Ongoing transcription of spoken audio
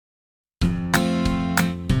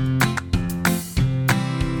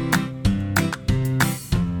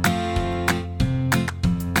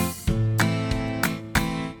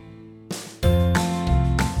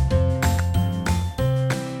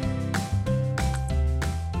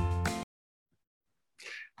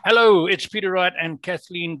Hello, it's Peter Wright and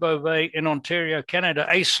Kathleen Beauvais in Ontario, Canada,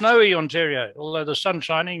 a snowy Ontario. Although the sun's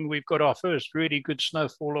shining, we've got our first really good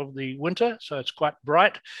snowfall of the winter, so it's quite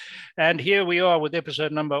bright. And here we are with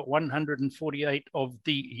episode number 148 of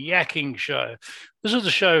The Yakking Show. This is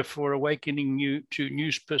a show for awakening you to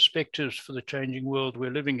new perspectives for the changing world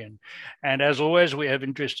we're living in. And as always, we have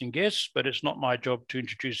interesting guests, but it's not my job to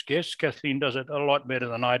introduce guests. Kathleen does it a lot better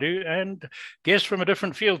than I do. And guest from a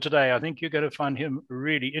different field today. I think you're going to find him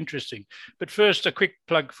really interesting. But first, a quick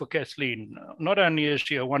plug for Kathleen. Not only is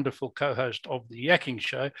she a wonderful co-host of The Yakking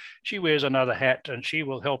Show, she wears another hat and she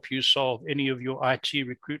will help you solve any of your IT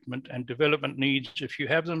recruitment and development needs if you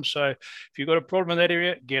have them. So if you've got a problem in that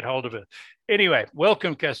area, get hold of her. Anyway,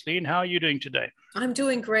 welcome, Kathleen. How are you doing today? I'm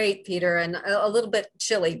doing great, Peter, and a little bit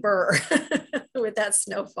chilly, burr, with that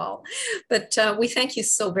snowfall. But we thank you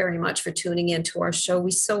so very much for tuning in to our show.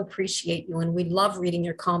 We so appreciate you, and we love reading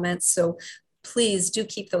your comments. So please do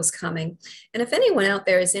keep those coming. And if anyone out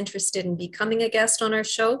there is interested in becoming a guest on our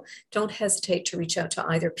show, don't hesitate to reach out to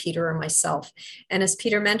either Peter or myself. And as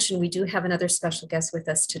Peter mentioned, we do have another special guest with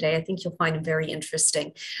us today. I think you'll find him very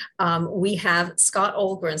interesting. We have Scott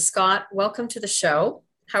Ohlgren. Scott, welcome to the show.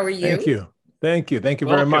 How are you? Thank you. Thank you. Thank you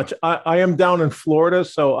very much. I am down in Florida,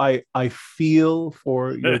 so I feel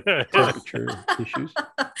for your temperature issues.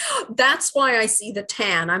 That's why I see the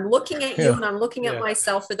tan. I'm looking at you and I'm looking at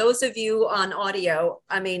myself. For those of you on audio,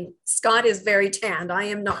 I mean, Scott is very tanned. I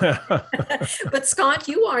am not. But Scott,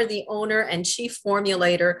 you are the owner and chief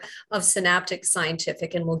formulator of Synaptic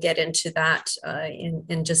Scientific, and we'll get into that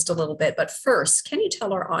in just a little bit. But first, can you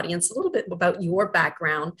tell our audience a little bit about your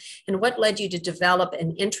background and what led you to develop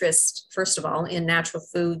an interest, first of all, in natural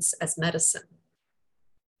foods as medicine?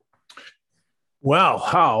 Well,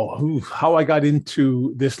 how I got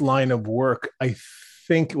into this line of work, I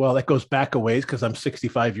think, well, that goes back a ways because I'm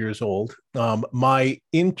 65 years old. My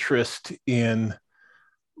interest in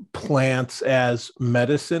plants as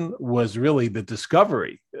medicine was really the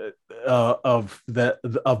discovery of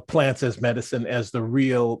plants as medicine as the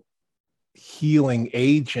real healing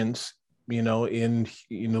agents, in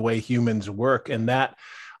the way humans work, and that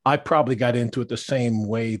I probably got into it the same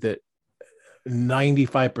way that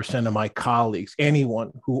 95% of my colleagues,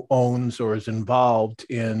 anyone who owns or is involved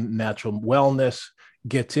in natural wellness,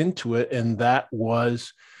 gets into it. And that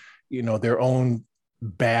was, their own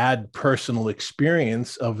bad personal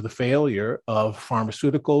experience of the failure of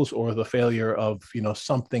pharmaceuticals or the failure of,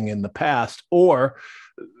 something in the past, or,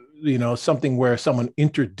 something where someone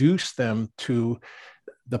introduced them to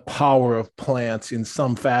the power of plants in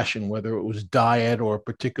some fashion, whether it was diet or a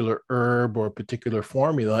particular herb or a particular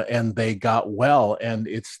formula, and they got well. And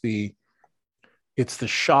it's the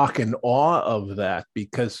shock and awe of that,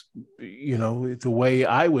 because the way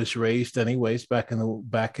I was raised, anyways, back in the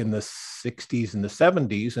 60s and the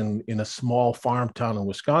 70s, and in a small farm town in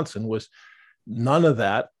Wisconsin, was none of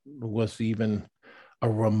that was even a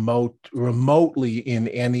remotely in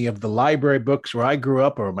any of the library books where I grew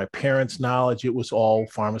up or my parents' knowledge. It was all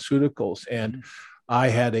pharmaceuticals. And I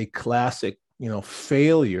had a classic,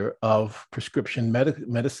 failure of prescription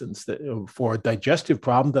medicines for a digestive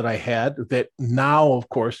problem that I had, that now, of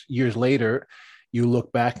course, years later, you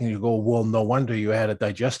look back and you go, well, no wonder you had a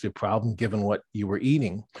digestive problem given what you were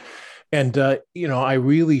eating. And, I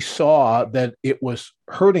really saw that it was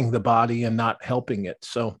hurting the body and not helping it.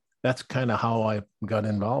 So that's kind of how I got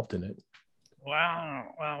involved in it.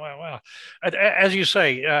 Wow. As you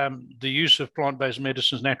say, the use of plant-based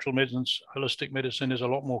medicines, natural medicines, holistic medicine is a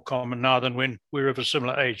lot more common now than when we were of a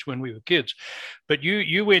similar age, when we were kids. But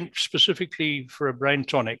you went specifically for a brain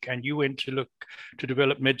tonic, and you went to look to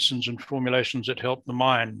develop medicines and formulations that help the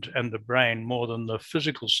mind and the brain more than the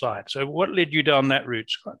physical side. So what led you down that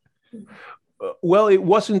route, Scott? Well,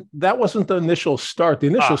 that wasn't the initial start. The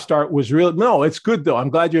initial start was real. No, it's good though.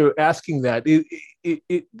 I'm glad you're asking that.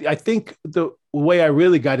 I think the way I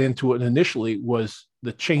really got into it initially was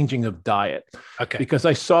the changing of diet. Okay. Because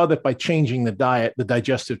I saw that by changing the diet, the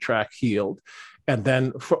digestive tract healed. And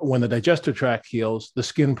then when the digestive tract heals, the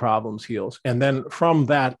skin problems heals. And then from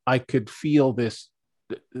that, I could feel this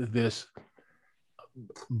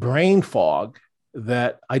brain fog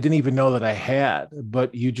that I didn't even know that I had,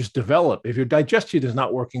 but you just develop. If your digestion is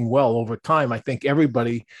not working well over time, I think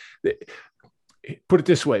everybody, put it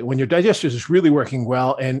this way, when your digestion is really working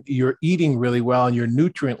well and you're eating really well and your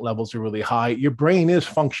nutrient levels are really high, your brain is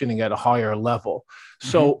functioning at a higher level.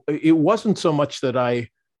 So it wasn't so much that I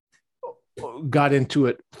got into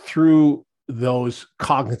it through those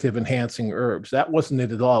cognitive enhancing herbs. That wasn't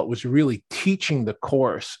it at all. It was really teaching the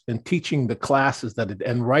course and teaching the classes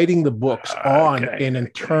and writing the books on an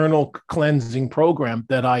internal cleansing program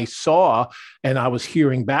that I saw. And I was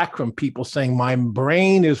hearing back from people saying, my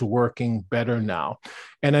brain is working better now.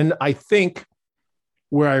 And then I think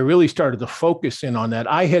where I really started to focus in on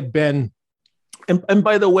that, I had been, and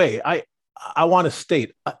by the way, I want to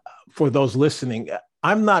state for those listening,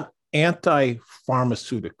 I'm not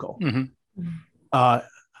anti-pharmaceutical.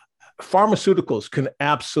 Pharmaceuticals can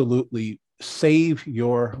absolutely save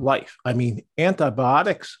your life. I mean,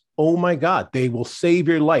 antibiotics, oh my God, they will save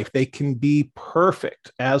your life. They can be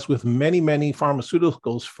perfect, as with many, many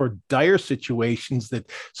pharmaceuticals, for dire situations,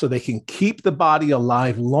 so they can keep the body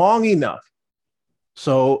alive long enough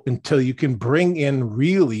so until you can bring in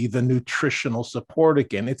really the nutritional support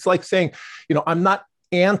again. It's like saying, I'm not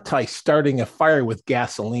anti starting a fire with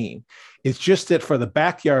gasoline. It's just that for the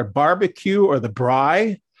backyard barbecue or the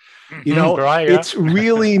braai, it's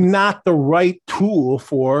really not the right tool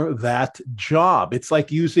for that job. It's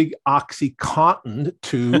like using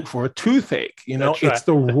OxyContin for a toothache. It's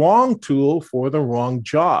the wrong tool for the wrong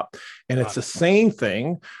job. And it's the same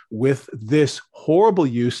thing with this horrible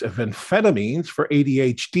use of amphetamines for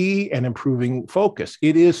ADHD and improving focus.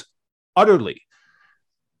 It is utterly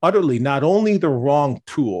not only the wrong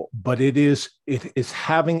tool, but it is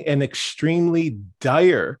having an extremely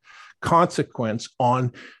dire consequence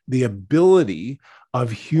on the ability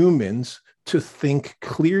of humans to think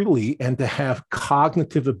clearly and to have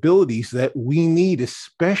cognitive abilities that we need,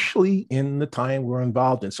 especially in the time we're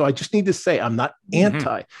involved in. So I just need to say, I'm not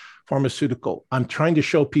anti-pharmaceutical. I'm trying to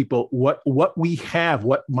show people what we have,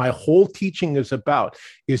 what my whole teaching is about,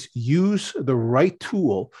 is use the right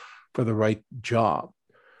tool for the right job.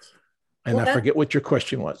 And I forget what your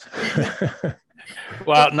question was.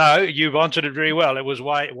 Well, no, you've answered it very well. It was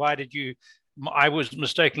why did you? I was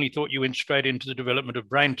mistakenly thought you went straight into the development of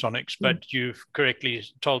brain tonics, but you've correctly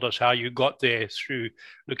told us how you got there through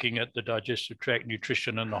looking at the digestive tract,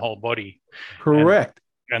 nutrition, and the whole body. Correct.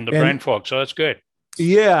 And the brain fog. So that's good.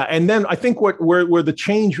 Yeah. And then I think where the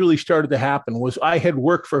change really started to happen was I had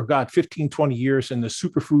worked for 15, 20 years in the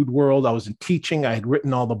superfood world. I was in teaching. I had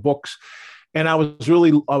written all the books. And I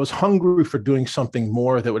was hungry for doing something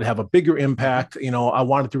more that would have a bigger impact. I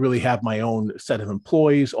wanted to really have my own set of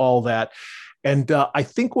employees, all that. And I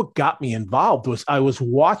think what got me involved was I was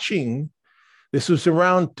watching, this was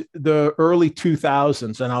around the early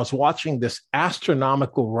 2000s, and I was watching this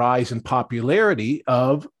astronomical rise in popularity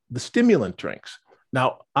of the stimulant drinks.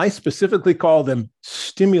 Now, I specifically call them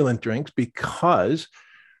stimulant drinks because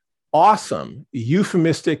awesome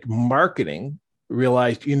euphemistic marketing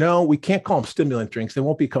realized, we can't call them stimulant drinks. They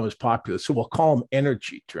won't become as popular. So we'll call them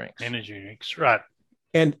energy drinks. Energy drinks, right.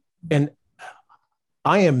 And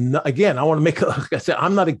I am not, again, I want to make it, like I said,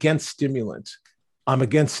 I'm not against stimulants. I'm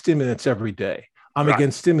against stimulants every day. I'm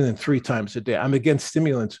against stimulants 3 times a day. I'm against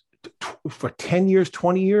stimulants for 10 years,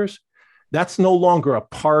 20 years. That's no longer a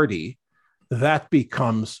party. That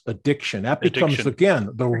becomes addiction. That becomes, again,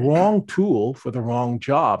 the wrong tool for the wrong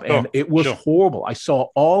job. And it was horrible. I saw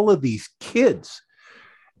all of these kids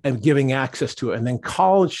and giving access to it, and then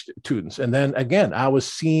college students. And then again, I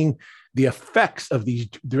was seeing the effects of these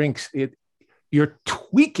drinks. You're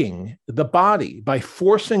tweaking the body by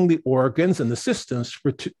forcing the organs and the systems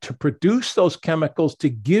to produce those chemicals to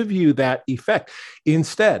give you that effect,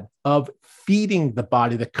 instead of feeding the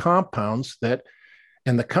body the compounds that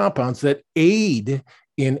aid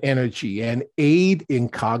in energy and aid in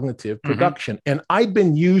cognitive production. And I'd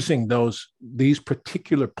been using these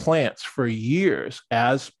particular plants for years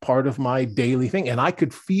as part of my daily thing, and I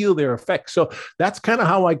could feel their effects. So that's kind of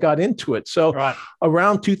how I got into it. So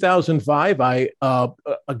around 2005, I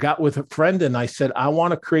got with a friend and I said, I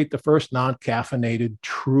want to create the first non-caffeinated,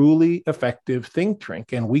 truly effective think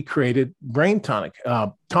drink. And we created Brain Tonic.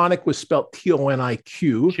 Tonic was spelled Toniq,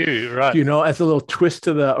 as a little twist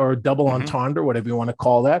to or double entendre, whatever you want to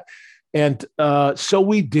call that. And so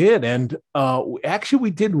we did, and actually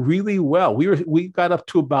we did really well. We got up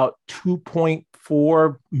to about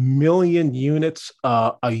 2.4 million units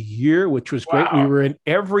a year, which was great. We were in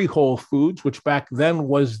every Whole Foods, which back then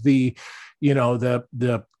was the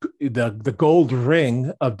gold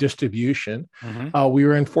ring of distribution. We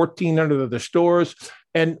were in 1,400 other stores,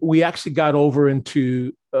 and we actually got over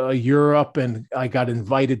into Europe, and I got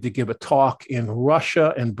invited to give a talk in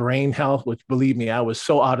Russia and brain health, which, believe me, I was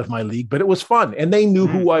so out of my league, but it was fun. And they knew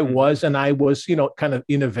who I was, and I was, kind of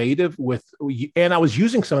innovative and I was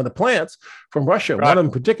using some of the plants from Russia. One of them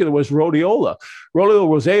in particular was rhodiola. Rhodiola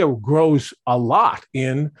rosea grows a lot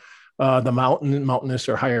in the mountainous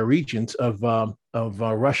or higher regions of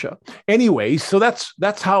Russia. Anyway, so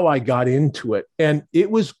that's how I got into it, and it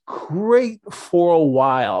was great for a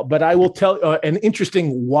while. But I will tell an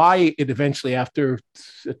interesting why it eventually, after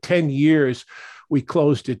 10 years, we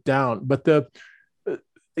closed it down. But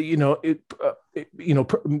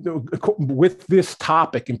with this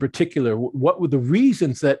topic in particular, what were the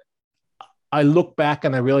reasons that I look back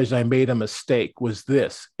and I realized I made a mistake is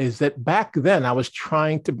that back then I was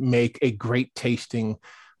trying to make a great tasting,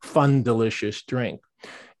 fun, delicious drink.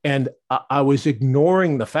 And I was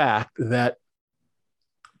ignoring the fact that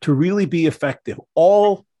to really be effective,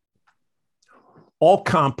 all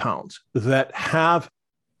compounds that have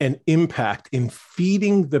an impact in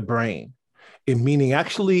feeding the brain, in meaning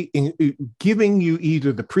actually in giving you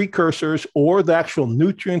either the precursors or the actual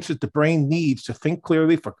nutrients that the brain needs to think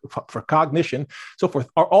clearly for cognition, so forth,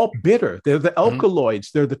 are all bitter. They're the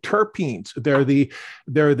alkaloids, they're the terpenes, they're the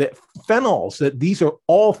phenols. That these are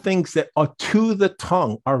all things that are to the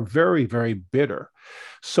tongue are very, very bitter.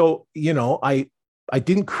 So, I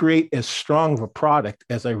didn't create as strong of a product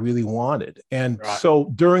as I really wanted. And so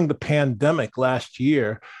during the pandemic last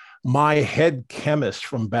year, my head chemist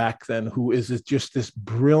from back then, who is just this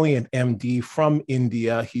brilliant MD from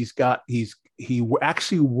India, he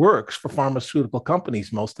actually works for pharmaceutical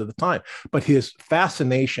companies most of the time, but his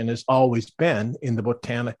fascination has always been in the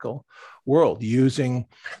botanical world, using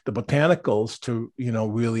the botanicals to,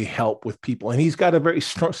 really help with people. And he's got a very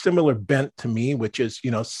similar bent to me, which is,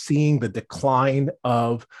 seeing the decline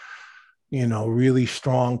of really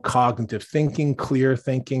strong cognitive thinking, clear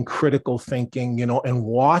thinking, critical thinking, and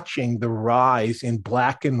watching the rise in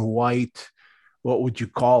black and white, what would you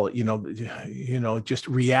call it? Just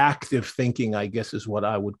reactive thinking, I guess is what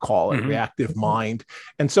I would call it, reactive mind.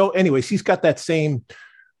 And so anyways, he's got that same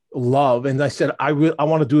love. And I said, I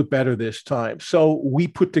want to do it better this time. So we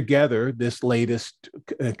put together this latest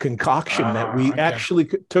concoction that we actually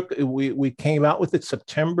took. We came out with it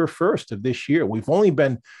September 1st of this year. We've only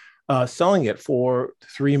been selling it for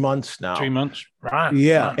 3 months now. 3 months, right?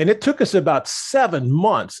 Yeah, right. And it took us about 7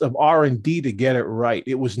 months of R&D to get it right.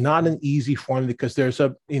 It was not an easy formula because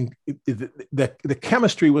the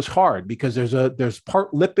chemistry was hard because there's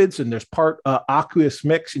part lipids and there's part aqueous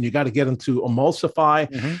mix, and you got to get them to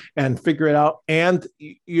emulsify and figure it out. And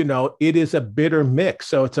it is a bitter mix,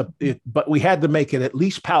 so but we had to make it at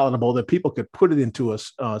least palatable that people could put it into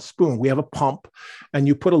a spoon. We have a pump, and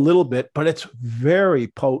you put a little bit, but it's very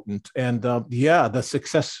potent. And the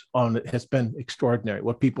success on it has been extraordinary,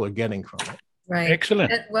 what people are getting from it. Right.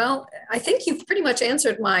 Excellent. Well, I think you've pretty much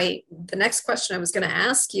answered the next question I was going to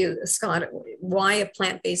ask you, Scott, why a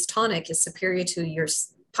plant-based tonic is superior to your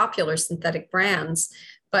popular synthetic brands.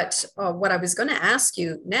 But what I was going to ask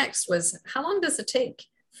you next was, how long does it take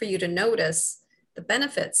for you to notice the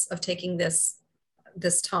benefits of taking this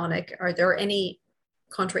tonic? Are there any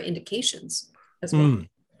contraindications as well?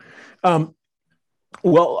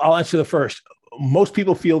 Well, I'll answer the first. Most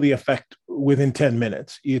people feel the effect within 10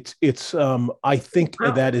 minutes. I think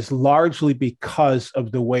that is largely because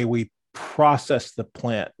of the way we process the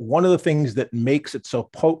plant. One of the things that makes it so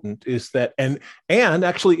potent is that, and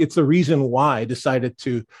actually it's the reason why I decided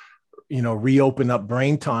to, reopen up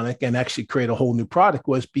Brain Tonic and actually create a whole new product,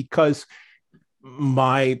 was because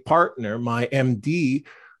my partner, my MD,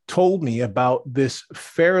 told me about this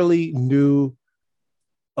fairly new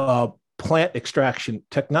plant extraction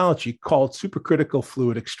technology called supercritical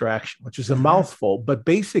fluid extraction, which is a mouthful, but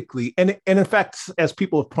basically, and in fact, as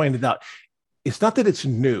people have pointed out, it's not that it's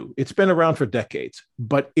new. It's been around for decades,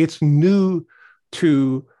 but it's new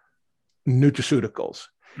to nutraceuticals.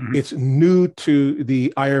 It's new to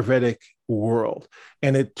the Ayurvedic world.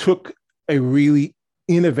 And it took a really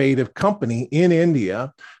innovative company in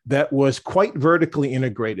India that was quite vertically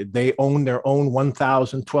integrated. They own their own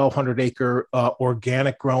 1,200 acre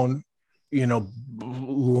organic grown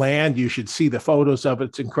land. You should see the photos of it.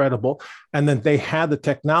 It's incredible. And then they had the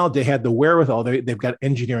technology, they had the wherewithal. They've got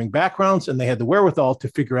engineering backgrounds, and they had the wherewithal to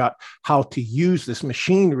figure out how to use this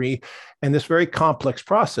machinery and this very complex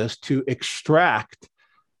process to extract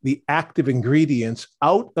the active ingredients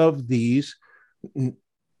out of these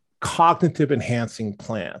cognitive enhancing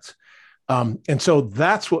plants. And so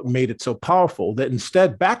that's what made it so powerful, that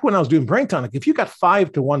instead, back when I was doing Brain Tonic, if you got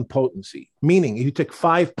 5-to-1 potency, meaning if you take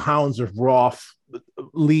 5 pounds of raw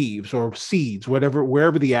leaves or seeds,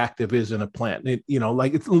 wherever the active is in a plant,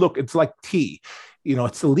 it's like tea.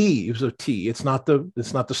 It's the leaves of tea. It's not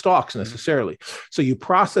the stalks necessarily. So you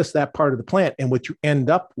process that part of the plant, and what you end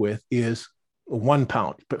up with is 1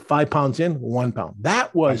 pound. Put 5 pounds in, 1 pound.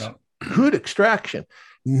 That was good extraction.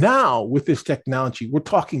 Now, with this technology, we're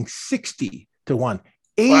talking 60-to-1,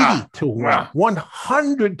 80 to 1, Wow.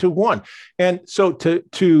 100 to 1. And so to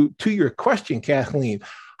your question, Kathleen,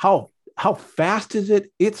 how fast is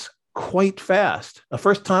it? It's quite fast. The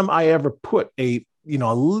first time I ever put a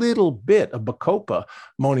little bit of Bacopa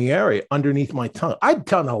monnieri underneath my tongue. I'd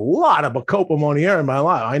done a lot of Bacopa monnieri in my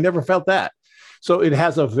life. I never felt that. So it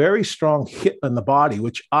has a very strong hit on the body,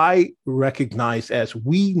 which I recognize as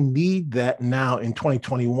we need that now in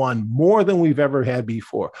 2021 more than we've ever had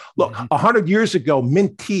before. Look, 100 years ago,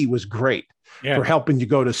 mint tea was great for helping you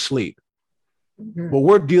go to sleep. But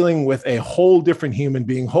we're dealing with a whole different human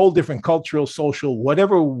being, whole different cultural, social,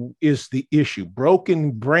 whatever is the issue. Broken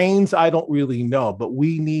brains, I don't really know, but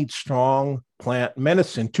we need strong plant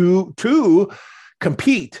medicine to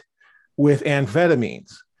compete with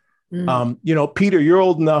amphetamines. Peter, you're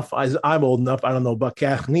old enough. I'm old enough. I don't know about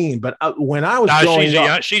Kathleen, but when I was growing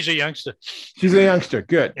up, she's a youngster. She's a youngster.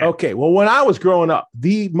 Good. Yeah. Okay. Well, when I was growing up,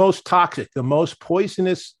 the most toxic, the most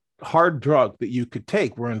poisonous hard drug that you could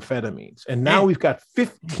take were amphetamines. And now we've got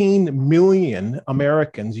 15 million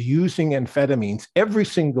Americans using amphetamines every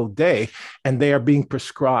single day, and they are being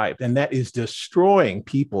prescribed. And that is destroying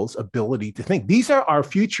people's ability to think. These are our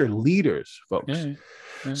future leaders, folks. Yeah.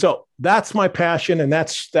 Yeah. So that's my passion. And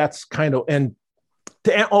that's kind of, and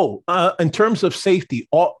in terms of safety,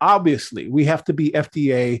 obviously we have to be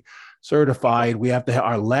FDA certified. We have to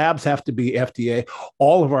our labs have to be FDA.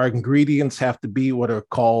 All of our ingredients have to be what are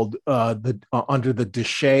called under the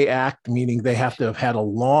Deshay Act, meaning they have to have had a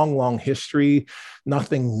long history,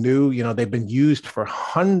 nothing new. They've been used for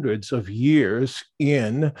hundreds of years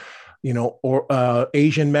in,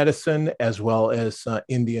 Asian medicine as well as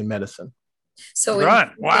Indian medicine. So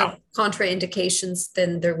wow, contraindications,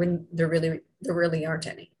 then there really aren't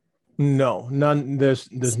any. No, none. There's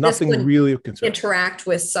nothing really of concern. Interact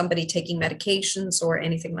with somebody taking medications or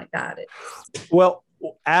anything like that. Well,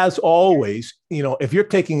 as always, if you're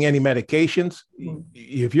taking any medications,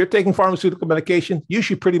 if you're taking pharmaceutical medication, you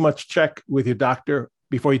should pretty much check with your doctor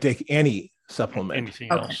before you take any supplement.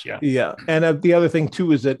 Anything else, yeah. Yeah, and the other thing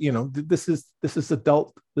too is that this is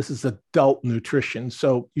adult nutrition,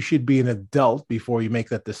 so you should be an adult before you make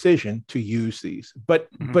that decision to use these. But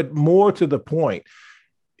more to the point,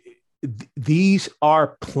 these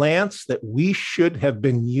are plants that we should have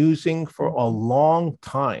been using for a long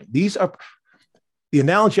time. These are, the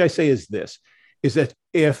analogy I say is this, is that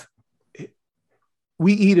if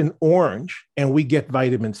we eat an orange and we get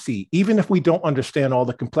vitamin C, even if we don't understand all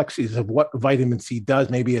the complexities of what vitamin C does,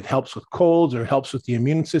 maybe it helps with colds or helps with the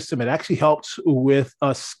immune system. It actually helps with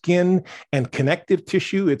skin and connective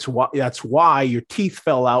tissue. That's why your teeth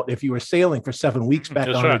fell out if you were sailing for 7 weeks back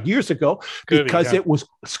 100 years ago, because it was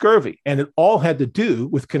scurvy, and it all had to do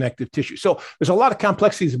with connective tissue. So there's a lot of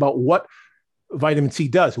complexities about what vitamin C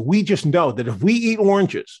does. We just know that if we eat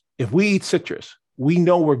oranges, if we eat citrus, we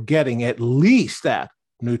know we're getting at least that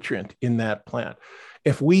nutrient in that plant.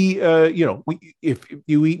 If if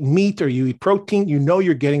you eat meat or you eat protein,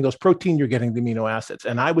 you're getting those protein, you're getting the amino acids.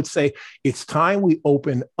 And I would say it's time we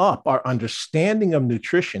open up our understanding of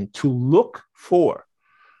nutrition to look for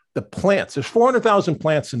the plants. There's 400,000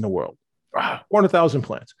 plants in the world. 400,000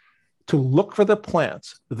 plants. To look for the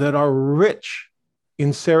plants that are rich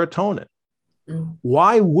in serotonin.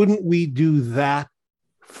 Why wouldn't we do that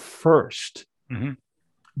first?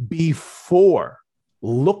 Before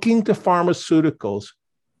looking to pharmaceuticals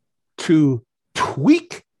to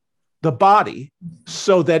tweak the body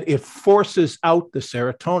so that it forces out the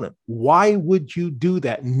serotonin? Why would you do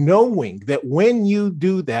that, knowing that when you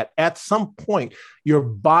do that, at some point, your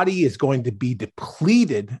body is going to be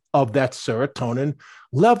depleted of that serotonin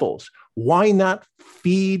levels? Why not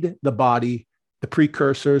feed the body the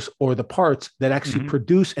precursors or the parts that actually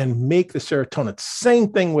produce and make the serotonin?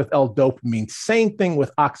 Same thing with L-dopamine, same thing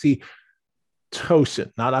with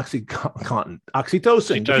oxytocin, not oxycontin,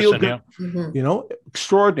 oxytocin. Feel good,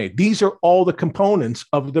 extraordinary. These are all the components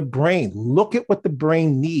of the brain. Look at what the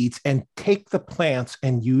brain needs and take the plants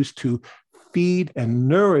and use to feed and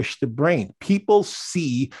nourish the brain. People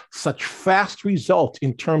see such fast results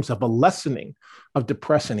in terms of a lessening of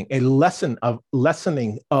depression, a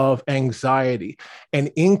lessening of anxiety, an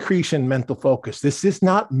increase in mental focus. This is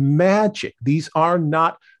not magic. These are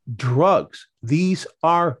not drugs. These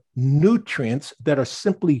are nutrients that are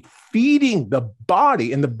simply feeding the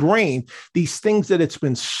body and the brain these things that it's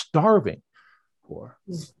been starving for.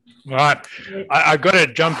 Right. I got to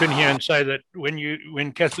jump in here and say that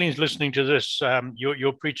when Kathleen's listening to this,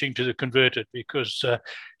 you're preaching to the converted, because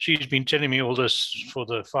she's been telling me all this for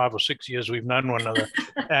the 5 or 6 years we've known one another.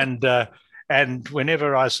 And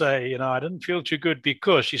whenever I say, I didn't feel too good,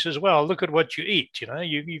 because she says, well, look at what you eat.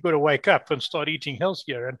 You've got to wake up and start eating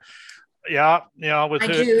healthier. And Yeah, yeah. With My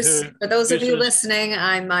her, juice. For those of you juices. listening,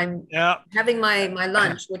 I'm Yeah, having my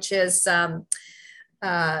lunch, which is uh,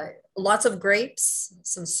 lots of grapes,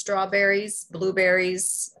 some strawberries,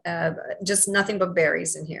 blueberries, just nothing but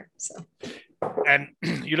berries in here. So and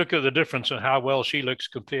you look at the difference in how well she looks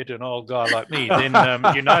compared to an old guy like me, then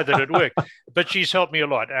you know that it worked. But she's helped me a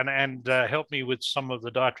lot and helped me with some of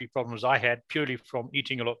the dietary problems I had purely from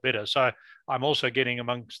eating a lot better. So I'm also getting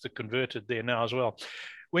amongst the converted there now as well.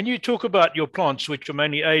 When you talk about your plants, which are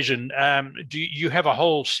mainly Asian, do you have a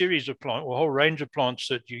whole series of plants or a whole range of plants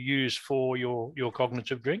that you use for your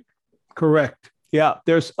cognitive drink? Correct. Yeah,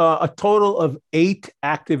 there's a total of 8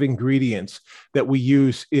 active ingredients that we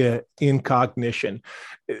use in cognition.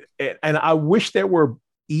 And I wish there were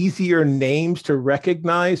easier names to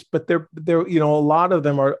recognize, but they're a lot of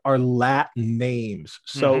them are Latin names.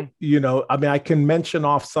 So, I mean, I can mention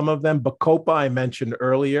off some of them. Bacopa I mentioned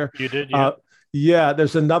earlier. You did, yeah. Yeah,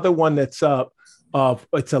 there's another one that's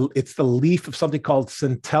it's the leaf of something called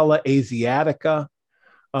Centella asiatica.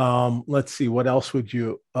 Let's see, what else would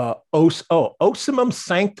you Ocimum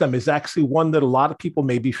sanctum is actually one that a lot of people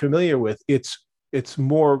may be familiar with. It's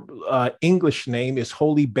more English name is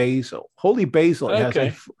holy basil. Holy basil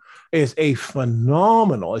is a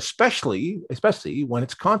phenomenal, especially when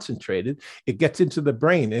it's concentrated. It gets into the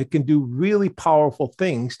brain. It can do really powerful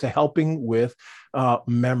things to helping with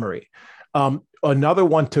memory. Another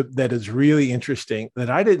one that is really interesting that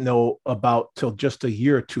I didn't know about till just a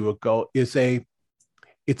year or two ago is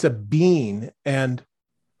it's a bean, and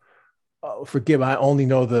forgive, I only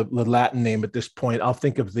know the Latin name at this point. I'll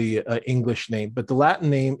think of the English name, but the Latin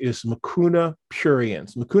name is Mucuna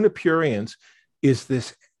pruriens. Mucuna pruriens is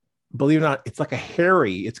this, believe it or not, it's like a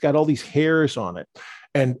hairy. It's got all these hairs on it,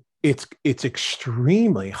 and it's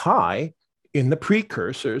extremely high in the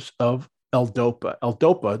precursors of L-DOPA.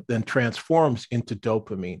 L-DOPA then transforms into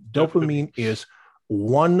dopamine. Dopamine is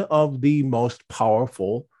one of the most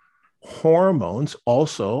powerful hormones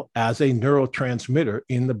also as a neurotransmitter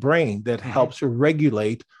in the brain that helps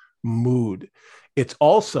regulate mood. It's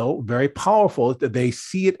also very powerful that they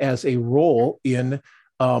see it as a role in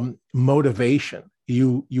motivation.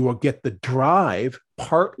 You will get the drive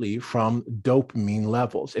partly from dopamine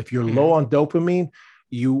levels. If you're low on dopamine,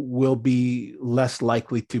 you will be less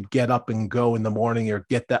likely to get up and go in the morning or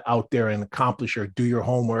get that out there and accomplish or do your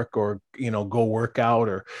homework or, go work out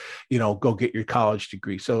or, go get your college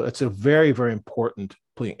degree. So it's a very, very important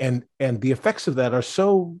thing. And the effects of that are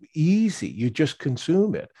so easy. You just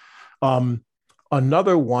consume it.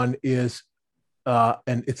 Another one is,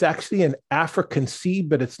 and it's actually an African seed,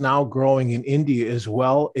 but it's now growing in India as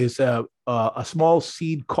well, is a small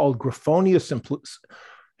seed called Graphonia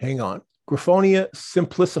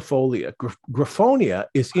simplicifolia. Graphonia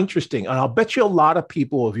is interesting, and I'll bet you a lot of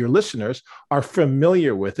people of your listeners are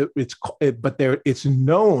familiar with it. It's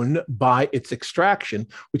known by its extraction,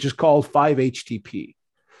 which is called 5-HTP.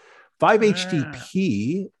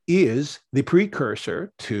 5-HTP is the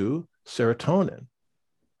precursor to serotonin.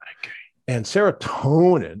 And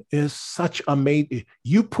serotonin is such amazing.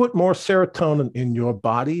 You put more serotonin in your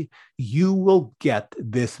body, you will get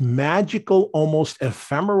this magical, almost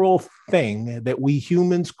ephemeral thing that we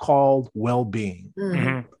humans call well-being.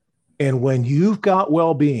 And when you've got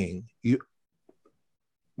well-being,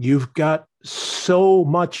 you've got so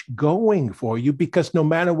much going for you because no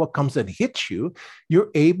matter what comes and hits you,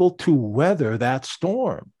 you're able to weather that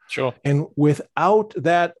storm. Sure. And without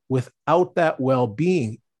that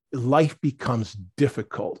well-being, life becomes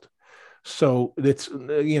difficult. So it's,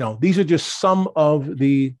 these are just some of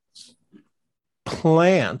the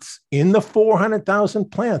plants in the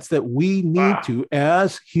 400,000 plants that we need to,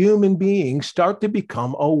 as human beings, start to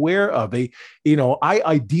become aware of. I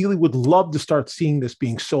ideally would love to start seeing this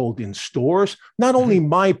being sold in stores. Not only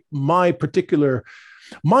my particular,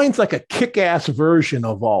 mine's like a kick-ass version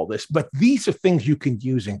of all this, but these are things you can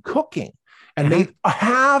use in cooking. And they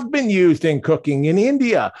have been used in cooking in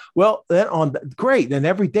India. Well, then great. Then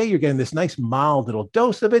every day you're getting this nice mild little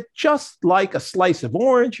dose of it, just like a slice of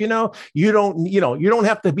orange. You don't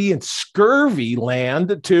have to be in scurvy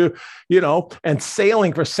land to, and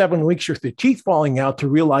sailing for 7 weeks with your teeth falling out to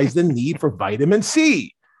realize the need for vitamin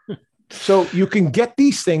C. So you can get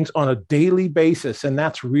these things on a daily basis, and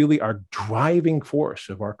that's really our driving force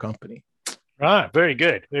of our company. Right. Very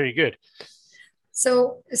good. Very good.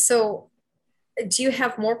 So do you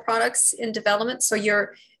have more products in development? So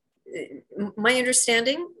my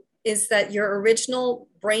understanding is that your original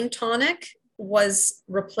brain tonic was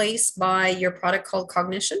replaced by your product called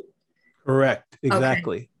Cognition? Correct.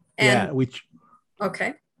 Exactly. Okay.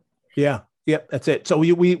 Okay. Yeah. Yep, that's it. So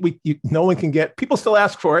no one can get, people still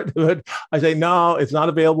ask for it. But I say, no, it's not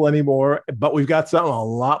available anymore, but we've got something a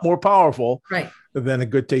lot more powerful Right. than a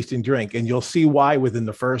good tasting drink. And you'll see why within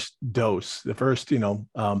the first dose, the first,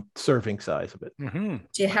 serving size of it. Mm-hmm.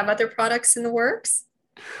 Do you have other products in the works?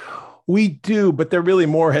 We do, but they're really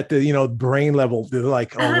more at the, brain level. They're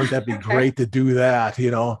like, oh, wouldn't that be Okay. great to do that,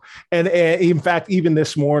 And in fact, even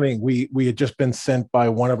this morning, we had just been sent by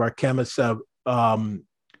one of our chemists,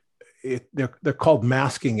 they're called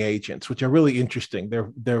masking agents, which are really interesting.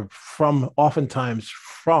 They're oftentimes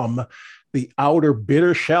from the outer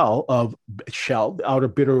bitter the outer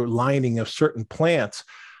bitter lining of certain plants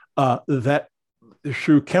that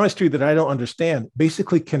through chemistry that I don't understand,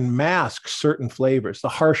 basically can mask certain flavors, the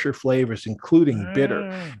harsher flavors, including bitter.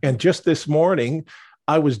 And just this morning,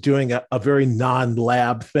 I was doing a very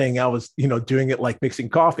non-lab thing. I was, doing it like mixing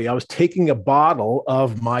coffee. I was taking a bottle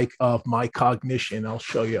of my cognition. I'll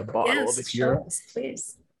show you a bottle of it here. Show us,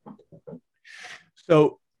 please.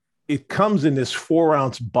 So it comes in this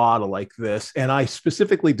 4-ounce bottle like this, and I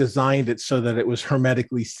specifically designed it so that it was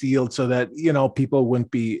hermetically sealed, so that people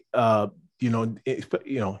wouldn't be. We're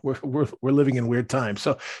living in weird times,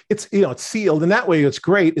 so it's it's sealed, and that way it's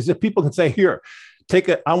great. Is that people can say, here, take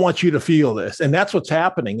it. I want you to feel this, and that's what's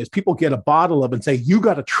happening. Is people get a bottle of it and say, you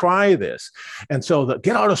got to try this, and so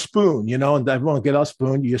get out a spoon, and everyone get out a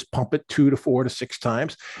spoon. You just pump it 2 to 4 to 6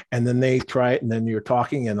 times, and then they try it, and then you're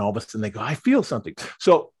talking, and all of a sudden they go, I feel something.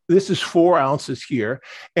 So this is 4 ounces here,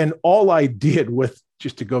 and all I did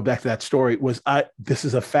just to go back to that story was this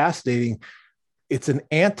is a fascinating. It's an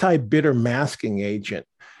anti-bitter masking agent.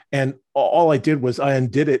 And all I did was I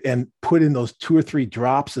undid it and put in those 2 or 3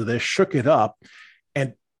 drops of this, shook it up.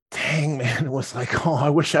 And dang, man, it was like, oh, I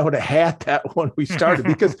wish I would have had that when we started,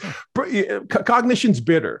 because cognition's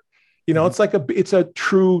bitter.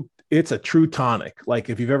 It's a true tonic. Like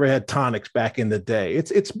if you've ever had tonics back in the day,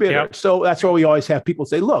 it's bitter. Yep. So that's why we always have people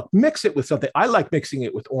say, look, mix it with something. I like mixing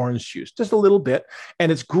it with orange juice, just a little bit.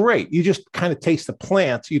 And it's great. You just kind of taste the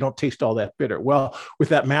plants. You don't taste all that bitter. Well, with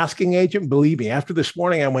that masking agent, believe me, after this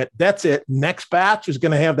morning, I went, that's it. Next batch is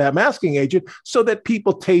going to have that masking agent so that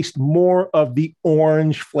people taste more of the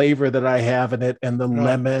orange flavor that I have in it and the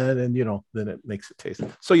lemon, and, then it makes it taste.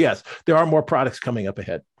 So yes, there are more products coming up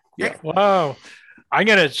ahead. Yeah. Wow. I'm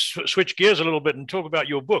going to switch gears a little bit and talk about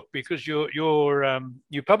your book, because you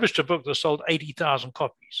published a book that sold 80,000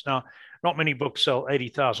 copies. Now, not many books sell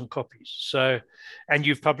 80,000 copies. So, and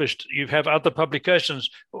you have other publications.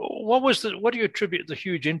 What do you attribute the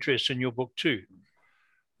huge interest in your book to?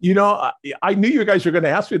 I knew you guys were going to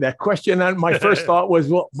ask me that question. And my first thought was,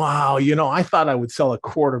 well, wow, I thought I would sell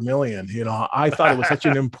 250,000. I thought it was such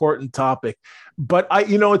an important topic. But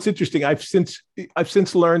it's interesting. I've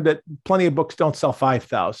since learned that plenty of books don't sell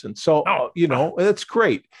 5,000. So, that's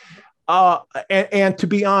great. And to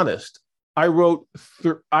be honest, I wrote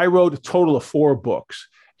a total of 4 books.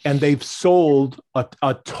 And they've sold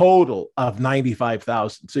a total of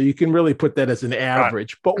 95,000. So you can really put that as an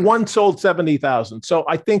average, but one sold 70,000. So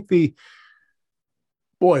I think I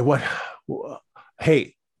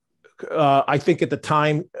think at the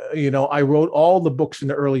time, I wrote all the books in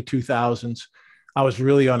the early 2000s. I was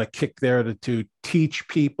really on a kick there to teach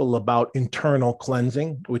people about internal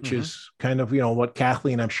cleansing, which is kind of, what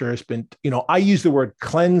Kathleen, I'm sure, has been, I use the word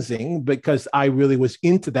cleansing because I really was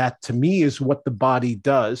into that. To me, is what the body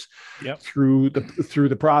does through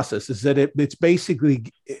the process, is that it's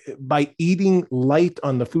basically by eating light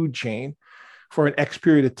on the food chain for an X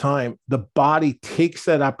period of time, the body takes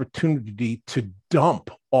that opportunity to dump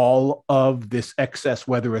all of this excess,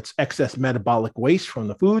 whether it's excess metabolic waste from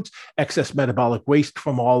the foods, excess metabolic waste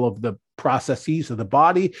from all of the processes of the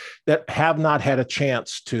body that have not had a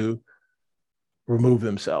chance to remove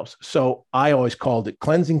themselves. So I always called it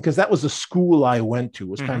cleansing, because that was the school I went to,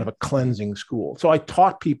 was kind of a cleansing school. So I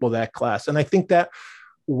taught people that class. And I think that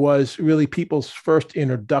was really people's first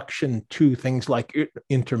introduction to things like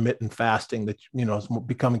intermittent fasting that, is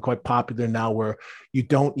becoming quite popular now, where you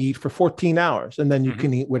don't eat for 14 hours and then you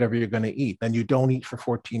can eat whatever you're going to eat. Then you don't eat for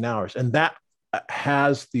 14 hours. And that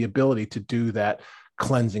has the ability to do that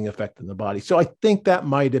cleansing effect in the body. So I think that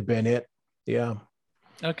might have been it. Yeah.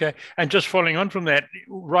 Okay. And just following on from that,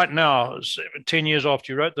 right now, 10 years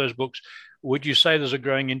after you wrote those books, would you say there's a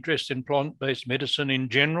growing interest in plant-based medicine in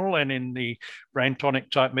general and in the brain tonic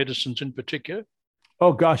type medicines in particular?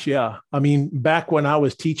 Oh gosh, yeah. I mean, back when I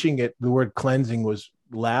was teaching it, the word cleansing was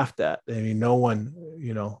laughed at. I mean, no one,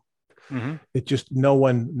 it just no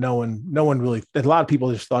one really. A lot of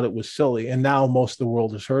people just thought it was silly, and now most of the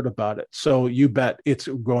world has heard about it. So you bet it's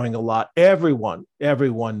growing a lot. Everyone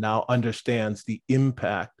now understands the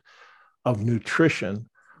impact of nutrition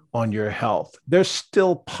on your health. There's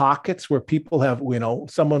still pockets where people have,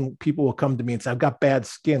 people will come to me and say, I've got bad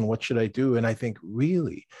skin. What should I do? And I think,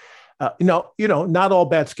 really? Not all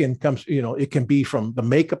bad skin comes, it can be from the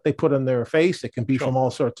makeup they put on their face. It can be from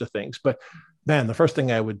all sorts of things. But man, the first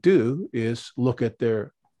thing I would do is look at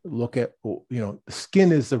the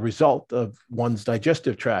skin is the result of one's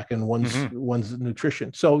digestive tract and one's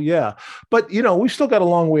nutrition. So, yeah, but, we've still got a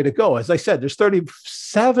long way to go. As I said, there's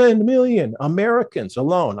 37 million Americans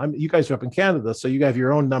alone. You guys are up in Canada, so you have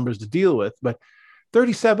your own numbers to deal with, but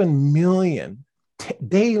 37 million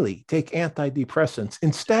daily take antidepressants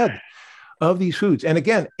instead of these foods. And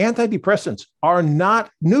again, antidepressants are not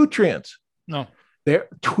nutrients. No. They're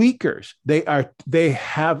tweakers. They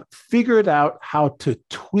have figured out how to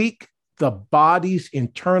tweak the body's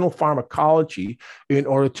internal pharmacology in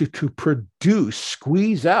order to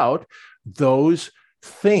squeeze out those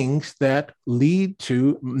things that lead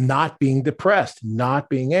to not being depressed, not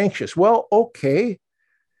being anxious. Well, okay,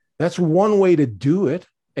 that's one way to do it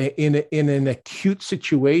in an acute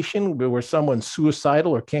situation where someone's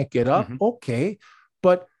suicidal or can't get up. Okay,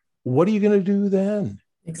 but what are you going to do then?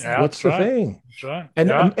 Exactly. What's the thing? That's right.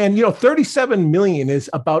 And 37 million is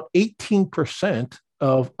about 18%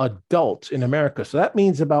 of adults in America. So that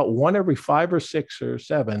means about 1 every 5 or 6 or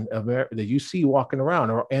 7 that you see walking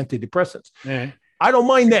around are antidepressants. Yeah. I don't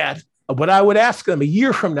mind that, but I would ask them a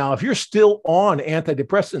year from now, if you're still on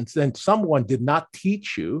antidepressants, then someone did not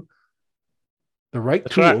teach you the right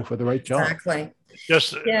tool for the right job. Exactly.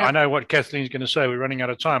 I know what Kathleen's going to say. We're running out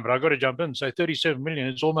of time, but I've got to jump in and say 37 million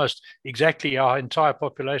is almost exactly our entire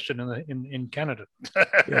population in Canada.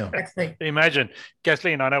 Yeah. Exactly. Imagine.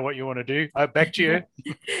 Kathleen, I know what you want to do. Back to you.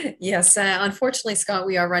 Yes. Unfortunately, Scott,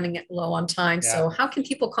 we are running low on time. Yeah. So how can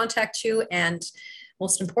people contact you? And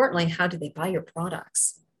most importantly, how do they buy your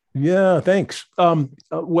products? Yeah, thanks.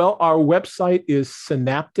 Well, our website is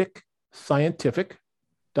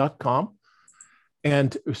synapticscientific.com.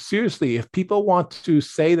 And seriously, if people want to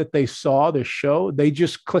say that they saw the show, they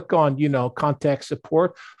just click on, contact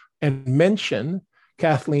support and mention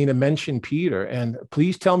Kathleen and mention Peter. And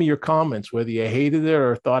please tell me your comments, whether you hated it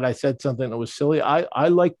or thought I said something that was silly. I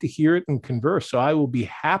like to hear it and converse. So I will be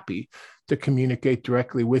happy to communicate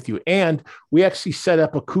directly with you. And we actually set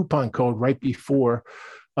up a coupon code right before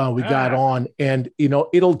we got on. And,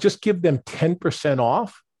 it'll just give them 10%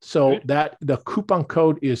 off. So that the coupon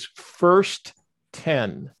code is FIRST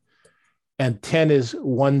 10, and 10 is 10.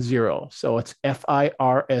 So it's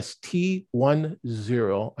FIRST 10,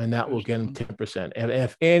 and that will get them 10%. And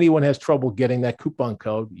if anyone has trouble getting that coupon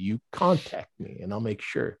code, you contact me and I'll make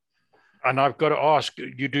sure. And I've got to ask,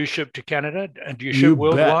 you do ship to Canada, and do you ship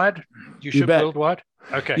worldwide? You ship worldwide?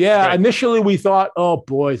 Okay. Yeah. Great. Initially we thought, oh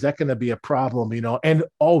boy, is that going to be a problem, and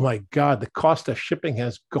oh my God, the cost of shipping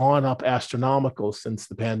has gone up astronomical since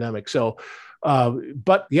the pandemic. So,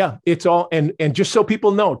 but yeah, it's all, and just so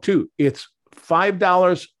people know too, it's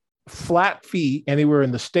 $5 flat fee anywhere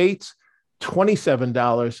in the States,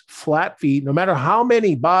 $27 flat fee, no matter how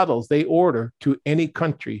many bottles they order to any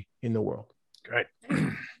country in the world. Great.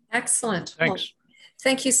 Excellent. Thanks. Well,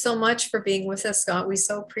 thank you so much for being with us, Scott. We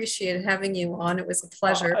so appreciated having you on. It was a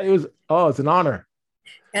pleasure. It's an honor.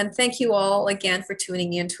 And thank you all again for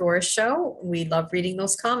tuning in to our show. We love reading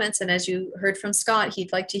those comments. And as you heard from Scott,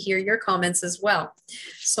 he'd like to hear your comments as well.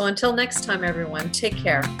 So until next time, everyone, take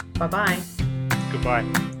care. Bye-bye. Goodbye.